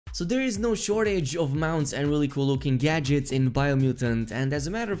So there is no shortage of mounts and really cool looking gadgets in Biomutant, and as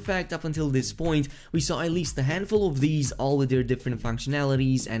a matter of fact, up until this point we saw at least a handful of these, all with their different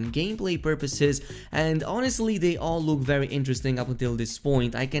functionalities and gameplay purposes, and honestly they all look very interesting up until this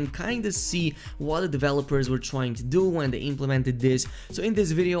point. I can kinda see what the developers were trying to do when they implemented this. So in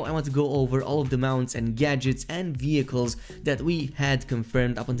this video I want to go over all of the mounts and gadgets and vehicles that we had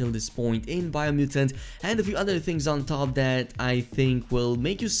confirmed up until this point in Biomutant, and a few other things on top that I think will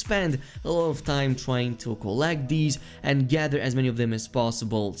make you spend a lot of time trying to collect these and gather as many of them as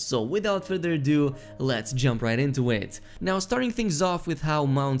possible. So without further ado, let's jump right into it. Now, starting things off with how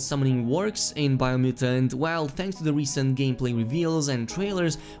mount summoning works in Biomutant, well, thanks to the recent gameplay reveals and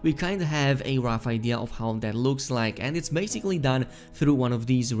trailers, we kinda have a rough idea of how that looks like, and it's basically done through one of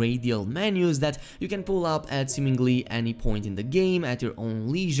these radial menus that you can pull up at seemingly any point in the game at your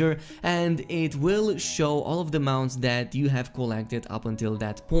own leisure, and it will show all of the mounts that you have collected up until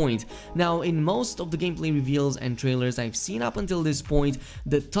that point. Now, in most of the gameplay reveals and trailers I've seen up until this point,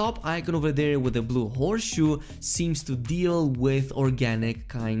 the top icon over there with the blue horseshoe seems to deal with organic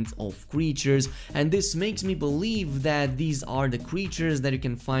kinds of creatures, and this makes me believe that these are the creatures that you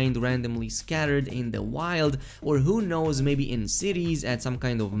can find randomly scattered in the wild, or who knows, maybe in cities at some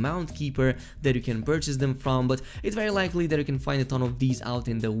kind of mount keeper that you can purchase them from, but it's very likely that you can find a ton of these out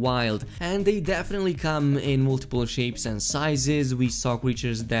in the wild, and they definitely come in multiple shapes and sizes. We saw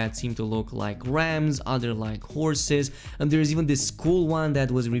creatures that seem to look like rams, other like horses, and there's even this cool one that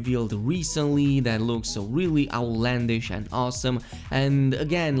was revealed recently that looks so really outlandish and awesome. And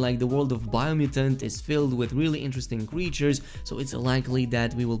again, like, the world of Biomutant is filled with really interesting creatures, so it's likely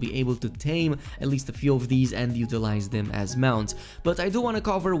that we will be able to tame at least a few of these and utilize them as mounts. But I do want to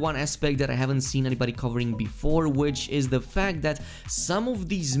cover one aspect that I haven't seen anybody covering before, which is the fact that some of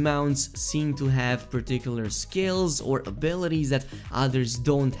these mounts seem to have particular skills or abilities that others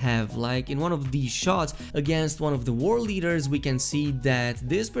don't have. Like in one of these shots against one of the war leaders, we can see that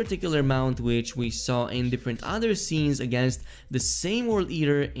this particular mount, which we saw in different other scenes against the same world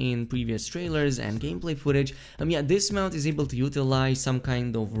leader in previous trailers and gameplay footage, yeah, this mount is able to utilize some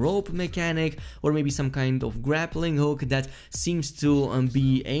kind of rope mechanic or maybe some kind of grappling hook that seems to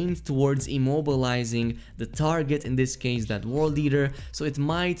be aimed towards immobilizing the target, in this case that world leader, so it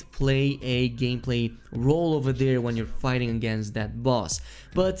might play a gameplay role over there when you're fighting against that boss.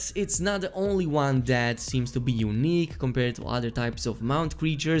 But it's not the only one that seems to be unique compared to other types of mount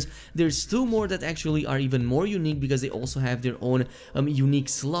creatures. There's two more that actually are even more unique because they also have their own unique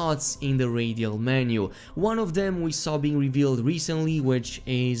slots in the radial menu. One of them we saw being revealed recently, which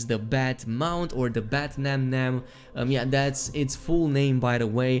is the Bat Mount, or the Bat Nam Nam. Yeah, that's its full name, by the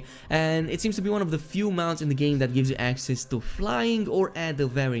way, and it seems to be one of the few mounts in the game that gives you access to flying, or at the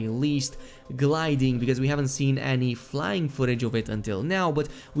very least gliding, because we haven't seen any flying footage of it until now, but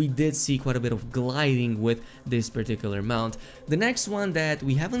we did see quite a bit of gliding with this particular mount. The next one that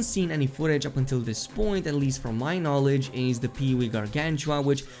we haven't seen any footage up until this point, at least from my knowledge, is the Peewee Gargantua,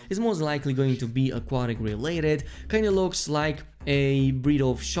 which is most likely going to be aquatic related. Kinda looks like a breed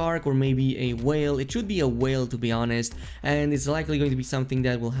of shark or maybe a whale. It should be a whale, to be honest, and it's likely going to be something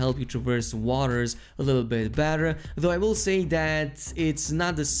that will help you traverse waters a little bit better, though I will say that it's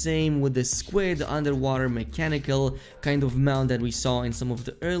not the same with the squid underwater mechanical kind of mount that we saw in some of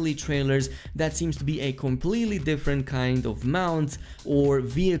the early trailers. That seems to be a completely different kind of mount or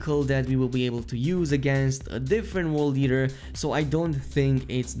vehicle that we will be able to use against a different world leader, so I don't think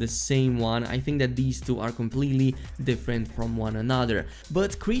it's the same one. I think that these two are completely different from one another.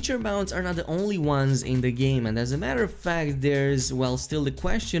 But creature mounts are not the only ones in the game, and as a matter of fact, there's, well, still the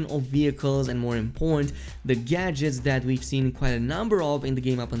question of vehicles, and more important, the gadgets that we've seen quite a number of in the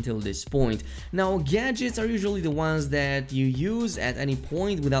game up until this point. Now, gadgets are usually the ones that you use at any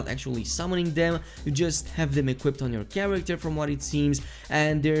point without actually summoning them. You just have them equipped on your character, from what it seems,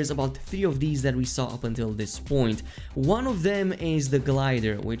 and there's about 3 of these that we saw up until this point. One of them is the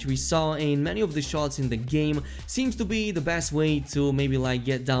glider, which we saw in many of the shots in the game. Seems to be the best way to maybe like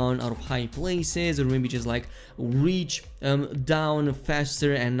get down out of high places, or maybe just like reach down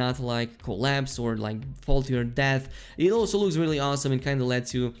faster and not like collapse or like fall to your death. It also looks really awesome and kind of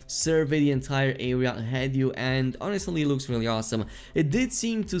lets you survey the entire area ahead you, and honestly it looks really awesome. It did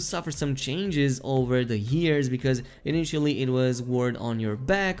seem to suffer some changes over the years, because initially it was worn on your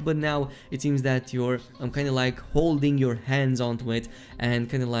back, but now it seems that you're kind of like holding your hands onto it and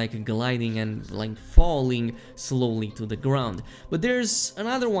kind of like gliding and like falling slowly to the ground. ground. But there's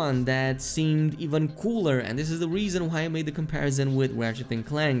another one that seemed even cooler, and this is the reason why I made the comparison with Ratchet &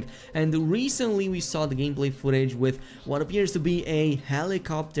 Clank. And recently we saw the gameplay footage with what appears to be a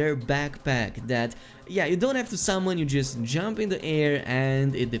helicopter backpack that, yeah, you don't have to summon, you just jump in the air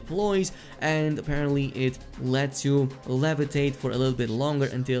and it deploys, and apparently it lets you levitate for a little bit longer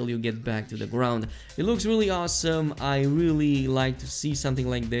until you get back to the ground. It looks really awesome. I really like to see something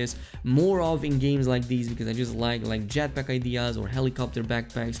like this more of in games like these, because I just like jetpack ideas or helicopter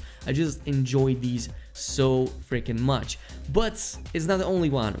backpacks. I just enjoy these so freaking much. But it's not the only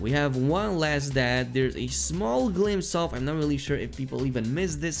one. We have one last that there's a small glimpse of. I'm not really sure if people even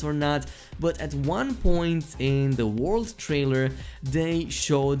missed this or not, but at one point in the world trailer they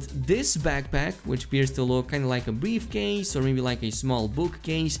showed this backpack, which appears to look kind of like a briefcase or maybe like a small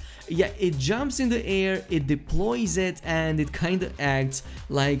bookcase. Yeah, it jumps in the air, it deploys it, and it kind of acts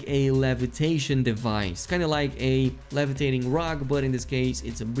like a levitation device, kind of like a levitating rug, but in this case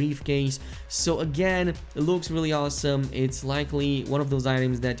it's a briefcase. So again, it looks really awesome. It's likely one of those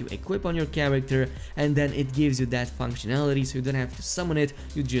items that you equip on your character, and then it gives you that functionality, so you don't have to summon it,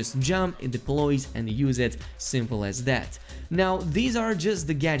 you just jump, it deploys, and you use it. Simple as that. Now, these are just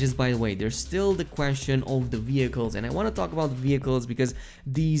the gadgets, by the way. There's still the question of the vehicles, and I want to talk about the vehicles because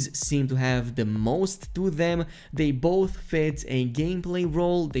these seem to have the most to them. They both fit a gameplay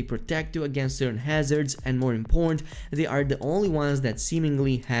role, they protect you against certain hazards, and more important, they are the only ones that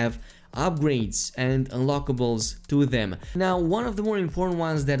seemingly have upgrades and unlockables to them. Now, one of the more important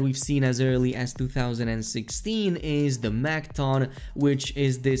ones that we've seen as early as 2016 is the Macton, which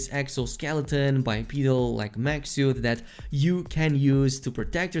is this exoskeleton bipedal like mech suit that you can use to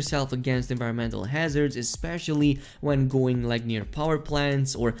protect yourself against environmental hazards, especially when going like near power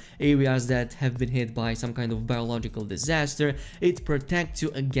plants or areas that have been hit by some kind of biological disaster. It protects you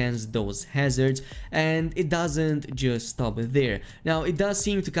against those hazards, and it doesn't just stop there. Now, it does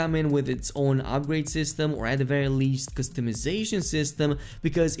seem to come in with its own upgrade system, or at the very least customization system,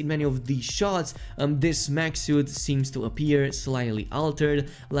 because in many of these shots this mech suit seems to appear slightly altered,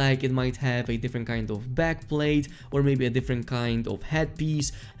 like it might have a different kind of backplate or maybe a different kind of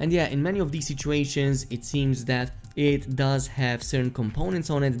headpiece. And yeah, in many of these situations it seems that it does have certain components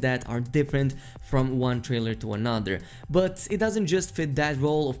on it that are different from one trailer to another. But it doesn't just fit that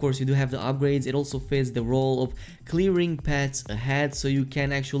role. Of course, you do have the upgrades. It also fits the role of clearing paths ahead, so you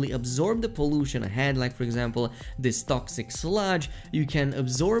can actually absorb the pollution ahead. Like for example, this toxic sludge, you can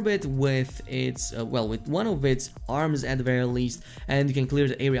absorb it with its with one of its arms at the very least, and you can clear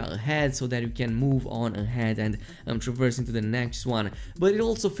the area ahead so that you can move on ahead and traverse into the next one. But it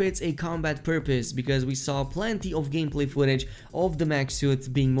also fits a combat purpose, because we saw plenty of gameplay footage of the mech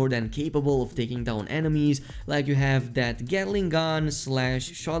suit being more than capable of taking down enemies. Like you have that Gatling gun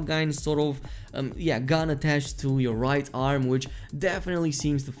slash shotgun sort of gun attached to your right arm, which definitely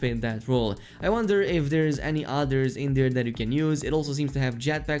seems to fit that role. I wonder if there's any others in there that you can use. It also seems to have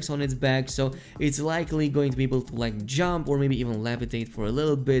jetpacks on its back, so it's likely going to be able to like jump or maybe even levitate for a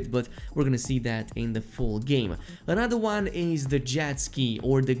little bit, but we're gonna see that in the full game. Another one is the jet ski,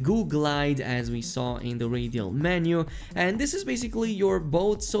 or the Goo Glide, as we saw in the radial menu, and this is basically your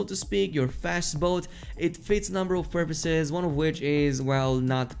boat, so to speak, your fast boat. It fits a number of purposes, one of which is, well,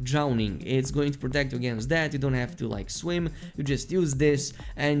 not drowning. It's going to protect you against that. You don't have to like swim, you just use this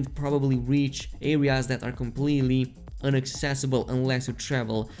and probably reach areas that are completely inaccessible unless you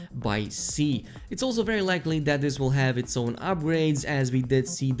travel by sea. It's also very likely that this will have its own upgrades, as we did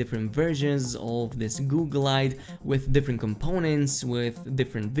see different versions of this Goo Glide with different components, with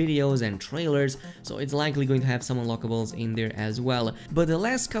different videos and trailers, so it's likely going to have some unlockables in there as well. But the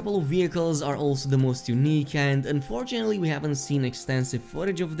last couple of vehicles are also the most unique, and unfortunately we haven't seen extensive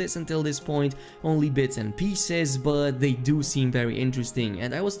footage of this until this point, only bits and pieces, but they do seem very interesting.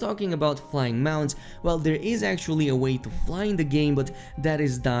 And I was talking about flying mounts. Well, there is actually a way to fly in the game, but that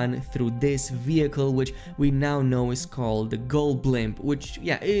is done through this vehicle, which we now know is called the Gold Blimp, which,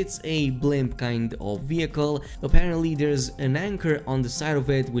 yeah, it's a blimp kind of vehicle. Apparently there's an anchor on the side of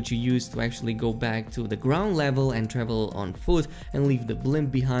it which you use to actually go back to the ground level and travel on foot and leave the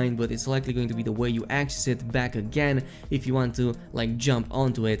blimp behind, but it's likely going to be the way you access it back again if you want to like jump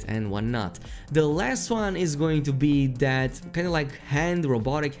onto it and whatnot. The last one is going to be that kind of like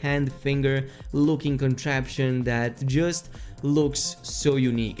robotic hand finger looking contraption that just looks so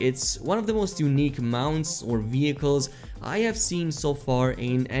unique. It's one of the most unique mounts or vehicles I have seen so far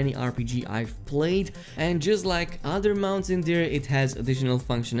in any RPG I've played. And just like other mounts in there, it has additional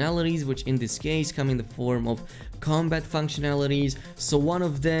functionalities, which in this case come in the form of combat functionalities. So one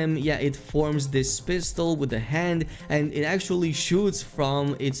of them, yeah, it forms this pistol with a hand, and it actually shoots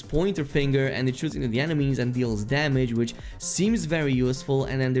from its pointer finger, and it shoots into the enemies and deals damage, which seems very useful.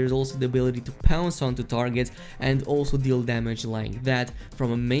 And then there's also the ability to pounce onto targets and also deal damage like that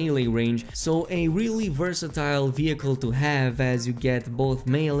from a melee range. So a really versatile vehicle to have, as you get both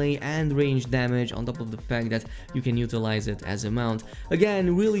melee and range damage on top of the fact that you can utilize it as a mount.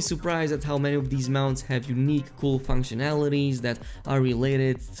 Again, really surprised at how many of these mounts have unique, cool functionalities that are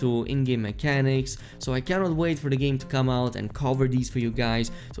related to in-game mechanics. So I cannot wait for the game to come out and cover these for you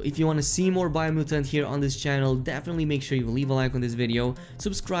guys. So if you want to see more Biomutant here on this channel, definitely make sure you leave a like on this video,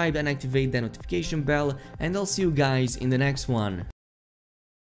 subscribe and activate that notification bell, and I'll see you guys in the next one.